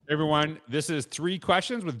Everyone, this is 3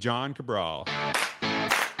 Questions with John Cabral. Got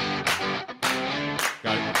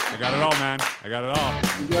it. I got it all, man. I got it all.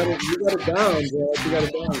 You got it down, bro. You got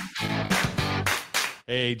it down.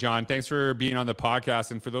 Hey, John, thanks for being on the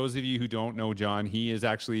podcast. And for those of you who don't know John, he is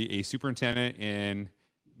actually a superintendent in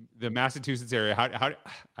the Massachusetts area. How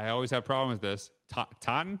I always have problems with this.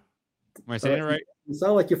 Taunton? Am I saying it right? You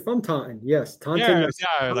sound like you're from Taunton. Yes, Taunton.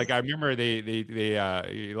 Yeah. Like I remember they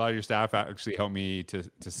a lot of your staff actually helped me to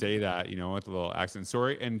say that, with a little accent.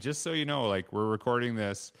 Sorry, and just so you know, like we're recording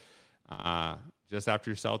this just after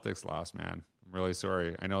your Celtics lost, man. I'm really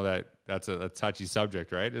sorry. I know that's a touchy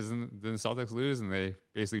subject, right? Didn't the Celtics lose and they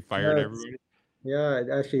basically fired everybody? Yeah,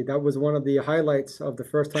 actually, that was one of the highlights of the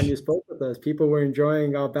first time you spoke with us. People were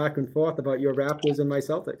enjoying our back and forth about your Raptors and my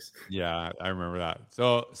Celtics. Yeah, I remember that.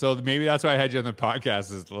 So maybe that's why I had you on the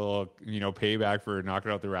podcast, is a little, payback for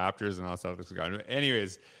knocking out the Raptors and all Celtics got.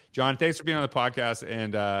 Anyways, John, thanks for being on the podcast.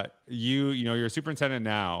 And you're a superintendent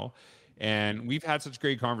now, and we've had such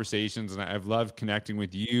great conversations, and I've loved connecting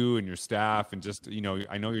with you and your staff, and just,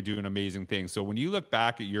 I know you're doing amazing things. So when you look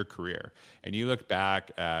back at your career and you look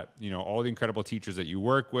back at, all the incredible teachers that you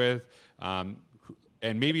work with, and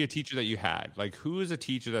maybe a teacher that you had, like, who is a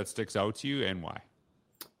teacher that sticks out to you and why?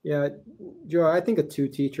 Yeah, Joe, I think of 2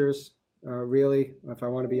 teachers, really, if I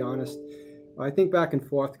want to be honest. I think back in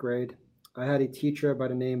 4th grade, I had a teacher by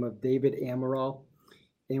the name of David Amaral.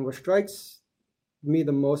 And what strikes me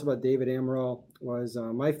the most about David Amaral was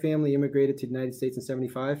my family immigrated to the United States in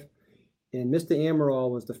 75. And Mr.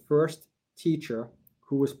 Amaral was the first teacher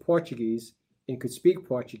who was Portuguese and could speak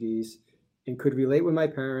Portuguese and could relate with my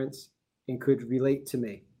parents and could relate to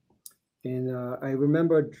me. And I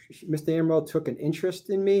remember Mr. Amaral took an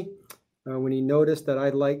interest in me when he noticed that I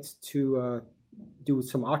liked to do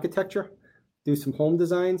some architecture, do some home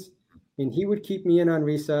designs. And he would keep me in on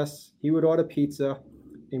recess. He would order pizza,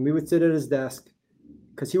 and we would sit at his desk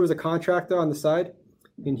because he was a contractor on the side.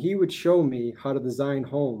 And he would show me how to design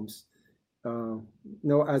homes,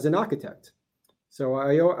 as an architect. So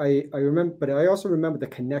I remember, but I also remember the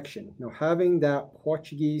connection, having that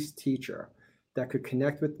Portuguese teacher that could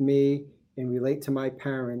connect with me and relate to my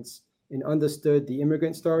parents and understood the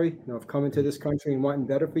immigrant story, of coming to this country and wanting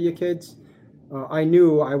better for your kids. I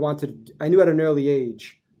knew at an early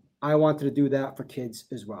age, I wanted to do that for kids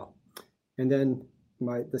as well. And then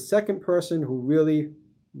the second person who really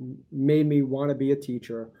made me want to be a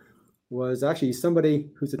teacher was actually somebody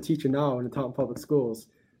who's a teacher now in the Taunton Public Schools.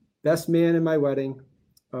 Best man in my wedding,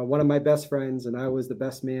 one of my best friends, and I was the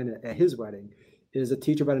best man at his wedding, is a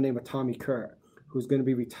teacher by the name of Tommy Kurt, who's going to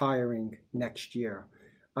be retiring next year.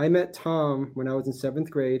 I met Tom when I was in 7th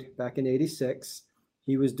grade back in '86.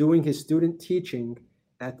 He was doing his student teaching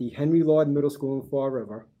at the Henry Lord Middle School in Fall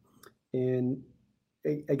River. And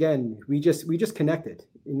again, we just connected.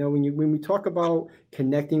 When we talk about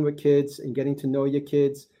connecting with kids and getting to know your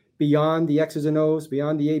kids beyond the X's and O's,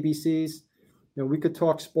 beyond the ABCs, we could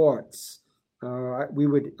talk sports. I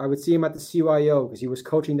would see him at the CYO because he was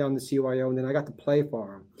coaching down the CYO, and then I got to play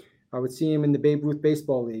for him. I would see him in the Babe Ruth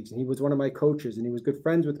baseball leagues, and he was one of my coaches, and he was good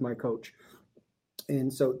friends with my coach.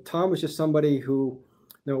 And so Tom was just somebody who,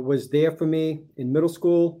 was there for me in middle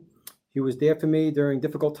school. He was there for me during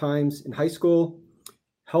difficult times in high school,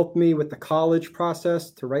 helped me with the college process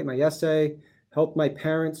to write my essay, helped my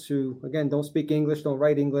parents who, again, don't speak English, don't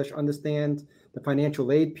write English, understand the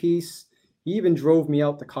financial aid piece. He even drove me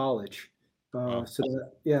out to college. Wow.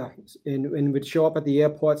 And would show up at the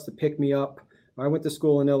airports to pick me up. I went to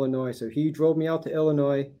school in Illinois, so he drove me out to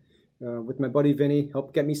Illinois with my buddy Vinny,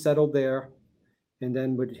 helped get me settled there. And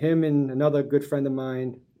then with him and another good friend of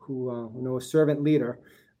mine who, a servant leader,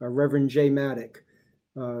 Reverend Jay Maddock.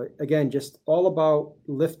 Again, just all about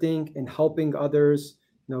lifting and helping others,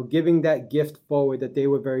 giving that gift forward that they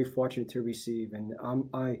were very fortunate to receive. And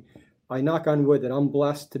I knock on wood that I'm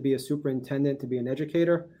blessed to be a superintendent, to be an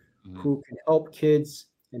educator who can help kids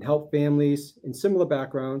and help families in similar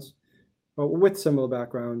backgrounds, with similar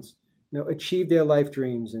backgrounds, achieve their life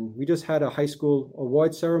dreams. And we just had a high school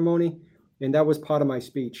award ceremony, and that was part of my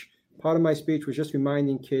speech. Part of my speech was just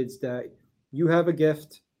reminding kids that you have a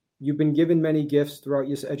gift. You've been given many gifts throughout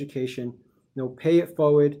your education. Pay it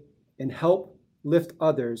forward and help lift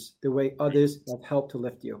others the way others have helped to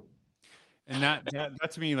lift you. And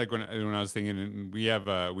that to me, like when I was thinking, and we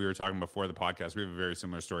were talking before the podcast, we have a very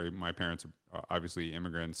similar story. My parents are obviously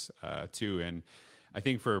immigrants too, and I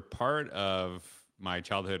think for part of my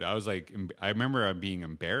childhood, I remember being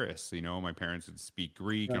embarrassed. My parents would speak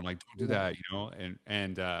Greek, and I'm like, don't do that,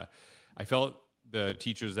 and I felt the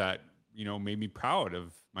teachers that made me proud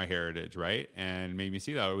of my heritage, right, and made me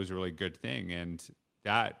see that it was a really good thing, and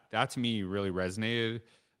that to me really resonated.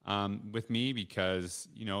 with me because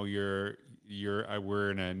we're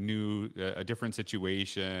in a different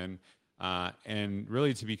situation, and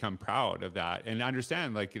really to become proud of that and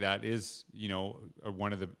understand like that is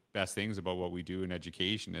one of the best things about what we do in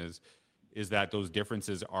education is that those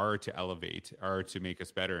differences are to elevate, are to make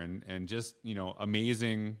us better, and just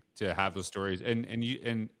amazing to have those stories.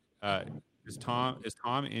 Uh, is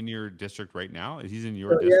Tom in your district right now? He's in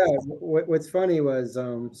your So yeah, district. what's funny was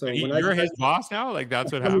And so when I you're his started, boss now. Like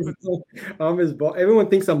that's what I'm his, happened. I'm his boss. Everyone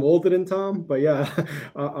thinks I'm older than Tom, but yeah,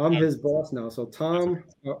 I'm his boss now. So That's Tom,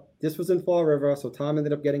 this was in Fall River. So Tom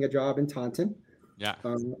ended up getting a job in Taunton. yeah,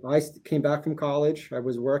 Came back from college. I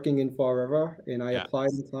was working in Fall River, and I yeah, applied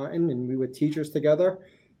in Taunton, and we were teachers together.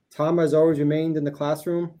 Tom has always remained in the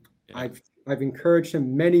classroom. yeah, I've encouraged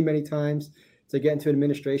him many, many times to get into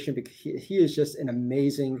administration because he is just an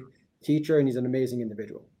amazing teacher, and he's an amazing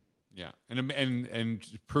individual. yeah. And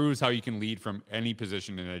proves how you can lead from any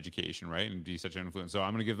position in education, right? And be such an influence. So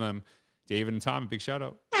I'm gonna give them David and Tom a big shout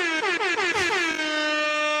out.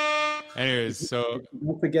 Anyways, so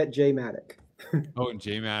Don't forget Jay Maddock. oh, and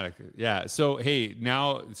Jay Maddock. Yeah. So, hey,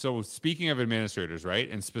 now, so speaking of administrators, right?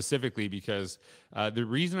 And specifically because the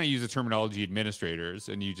reason I use the terminology administrators,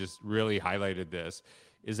 and you just really highlighted this,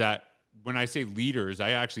 is that when I say leaders,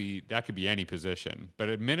 that could be any position, but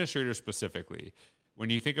administrators specifically, when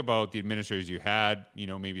you think about the administrators you had,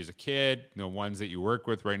 maybe as a kid, the ones that you work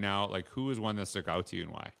with right now, like who is one that stuck out to you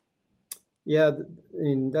and why? Yeah,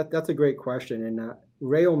 and that's a great question. And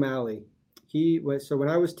Ray O'Malley, he was so when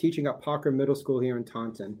I was teaching at Parker Middle School here in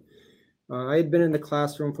Taunton, I had been in the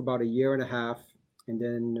classroom for about a year and a half, and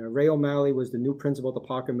then Ray O'Malley was the new principal at the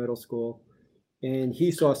Parker Middle School, and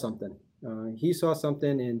he saw something. He saw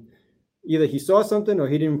something, and either he saw something or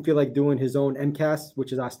he didn't feel like doing his own MCAS,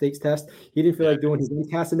 which is our stakes test. He didn't feel Yeah. like doing his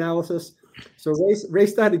MCAS analysis. So Ray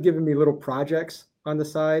started giving me little projects on the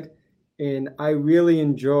side, and I really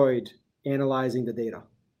enjoyed analyzing the data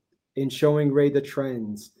and showing Ray the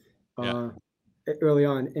trends Yeah. uh, early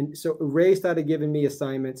on. And so Ray started giving me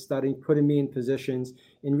assignments, started putting me in positions,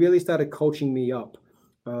 and really started coaching me up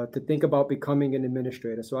to think about becoming an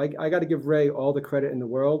administrator. So I got to give Ray all the credit in the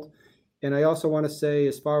world. And I also want to say,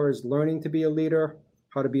 as far as learning to be a leader,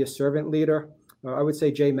 how to be a servant leader, I would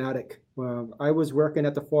say Jay Maddock. I was working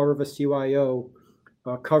at the Fall River CYO,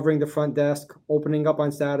 covering the front desk, opening up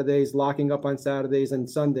on Saturdays, locking up on Saturdays and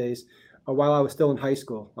Sundays while I was still in high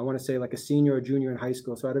school. I want to say like a senior or junior in high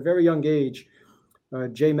school. So at a very young age,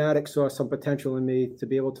 Jay Maddox saw some potential in me to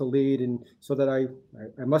be able to lead, and so that I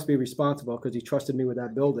must be responsible because he trusted me with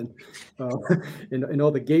that building and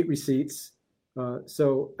all the gate receipts.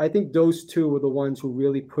 So I think those two were the ones who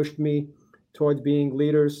really pushed me towards being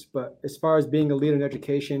leaders. But as far as being a leader in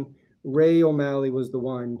education, Ray O'Malley was the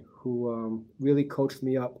one who really coached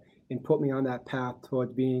me up and put me on that path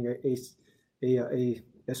towards being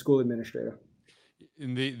a school administrator.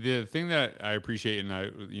 And the thing that I appreciate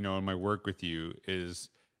and in my work with you is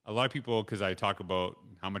a lot of people, because I talk about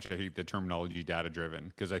how much I think the terminology data driven,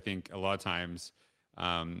 because I think a lot of times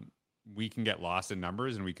um, we can get lost in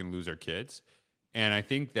numbers and we can lose our kids. And I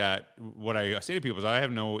think that what I say to people is I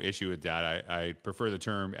have no issue with data. I prefer the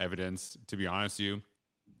term evidence, to be honest with you.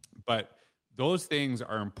 But those things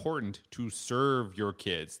are important to serve your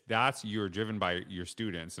kids. You're driven by your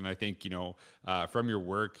students. And I think, from your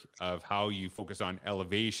work of how you focus on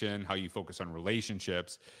elevation, how you focus on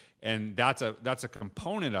relationships, and that's a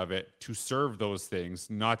component of it to serve those things,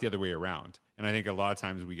 not the other way around. And I think a lot of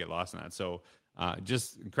times we get lost in that. So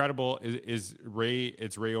just incredible. It's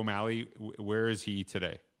Ray O'Malley. Where is he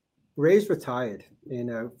today? Ray's retired. And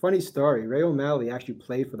a funny story, Ray O'Malley actually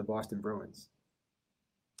played for the Boston Bruins.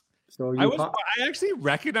 So I actually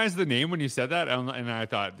recognized the name when you said that, and I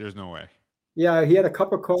thought, "There's no way." yeah, he had a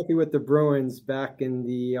cup of coffee with the Bruins back in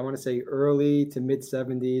the, I want to say, early to mid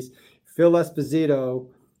 70s. Phil Esposito,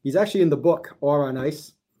 he's actually in the book, Or on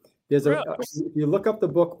Ice. Really? If you look up the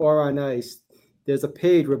book, Or on Ice, there's a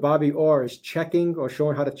page where Bobby Orr is checking or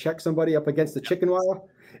showing how to check somebody up against the chicken wire.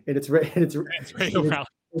 And it's It's Ray O'Malley.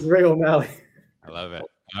 it's Ray O'Malley. I love it.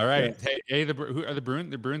 All right. Yeah. Hey, who are the Bruins?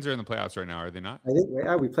 The Bruins are in the playoffs right now, are they not? I think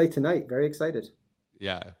yeah, we play tonight. Very excited.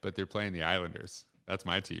 Yeah, but they're playing the Islanders. That's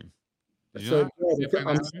my team. Did you know So that? They're playing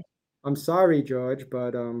the Islanders? I'm sorry, George,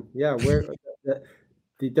 but yeah,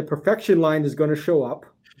 the perfection line is going to show up.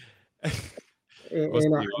 And, We'll see.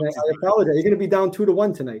 I apologize. You're going to be down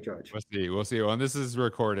 2-1 tonight, George. We'll see. We'll see. Well, and this is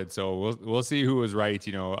recorded, so we'll see who was right.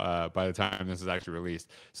 By the time this is actually released.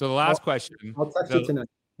 So the last question. I'll text you tonight.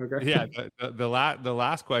 Okay. Yeah. The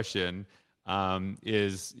last question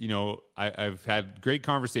is, I've had great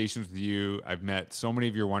conversations with you. I've met so many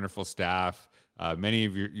of your wonderful staff, many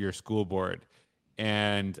of your school board,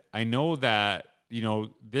 And I know that,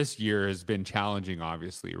 this year has been challenging,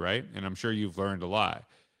 obviously, right? And I'm sure you've learned a lot.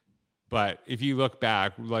 But if you look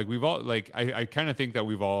back, like we've all, like, I kind of think that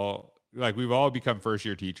we've all become first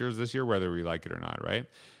year teachers this year, whether we like it or not, right?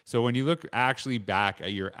 So when you look actually back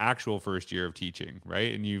at your actual first year of teaching,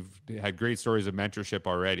 right, and you've had great stories of mentorship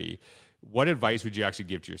already, what advice would you actually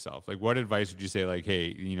give to yourself? Like, what advice would you say, like,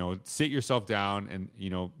 hey, sit yourself down and,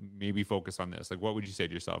 maybe focus on this? Like, what would you say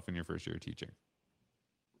to yourself in your first year of teaching?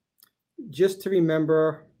 Just to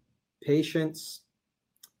remember patience,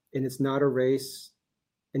 and it's not a race,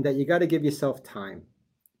 and that you got to give yourself time.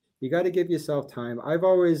 You got to give yourself time. I've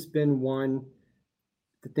always been one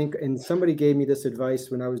to think, and somebody gave me this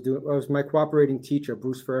advice when I was my cooperating teacher,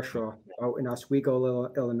 Bruce Fershaw, out in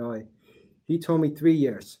Oswego, Illinois. He told me 3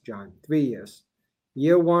 years, John, 3 years.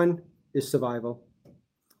 Year one is survival.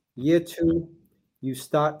 Year two, you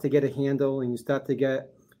start to get a handle and you start to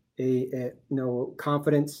get a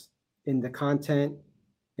confidence in the content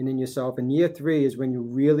and in yourself. And year three is when you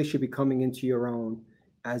really should be coming into your own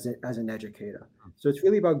as an educator. So it's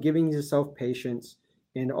really about giving yourself patience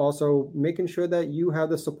and also making sure that you have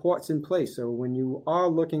the supports in place. So when you are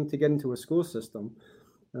looking to get into a school system,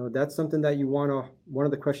 that's something that one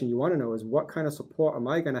of the questions you want to know is what kind of support am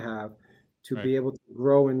I going to have to Right. be able to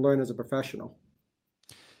grow and learn as a professional?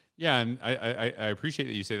 Yeah, and I appreciate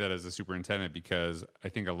that you say that as a superintendent, because I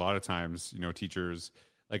think a lot of times, teachers,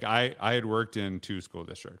 like I had worked in two school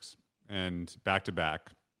districts and back to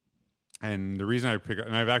back. And the reason I pick up,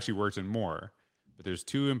 and I've actually worked in more, but there's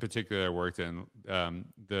two in particular I worked in.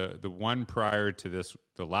 The one prior to this,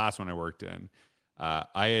 the last one I worked in,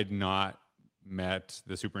 I had not met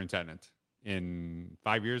the superintendent in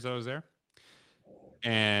 5 years I was there.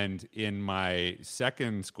 And in my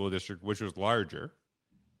second school district, which was larger,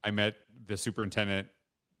 I met the superintendent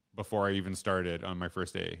before I even started on my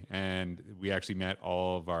first day, and we actually met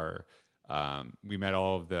we met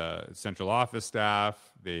all of the central office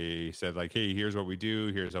staff. They said, like, hey, here's what we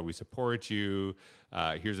do, here's how we support you,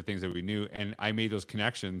 here's the things that we knew, and I made those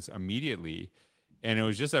connections immediately. And it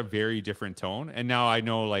was just a very different tone. And now I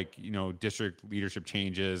know, like, district leadership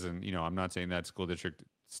changes, and I'm not saying that school district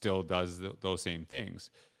still does those same things,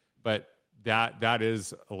 but that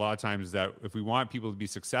is a lot of times that if we want people to be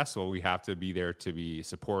successful, we have to be there to be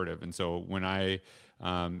supportive. And so when I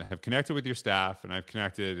have connected with your staff, and I've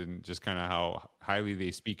connected and just kind of how highly they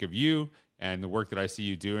speak of you and the work that I see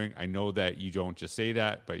you doing, I know that you don't just say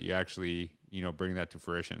that, but you actually bring that to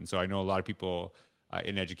fruition. So I know a lot of people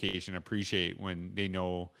in education appreciate when they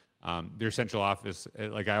know their central office.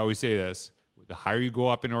 Like I always say this: the higher you go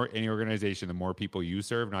up in any organization, the more people you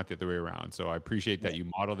serve, not the other way around. So I appreciate that you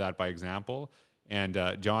model that by example. And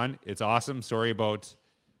John, it's awesome. Sorry about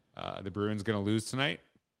the Bruins going to lose tonight.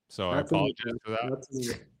 So I apologize for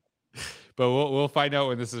that. But we'll find out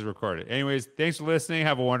when this is recorded. Anyways, thanks for listening.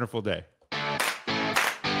 Have a wonderful day.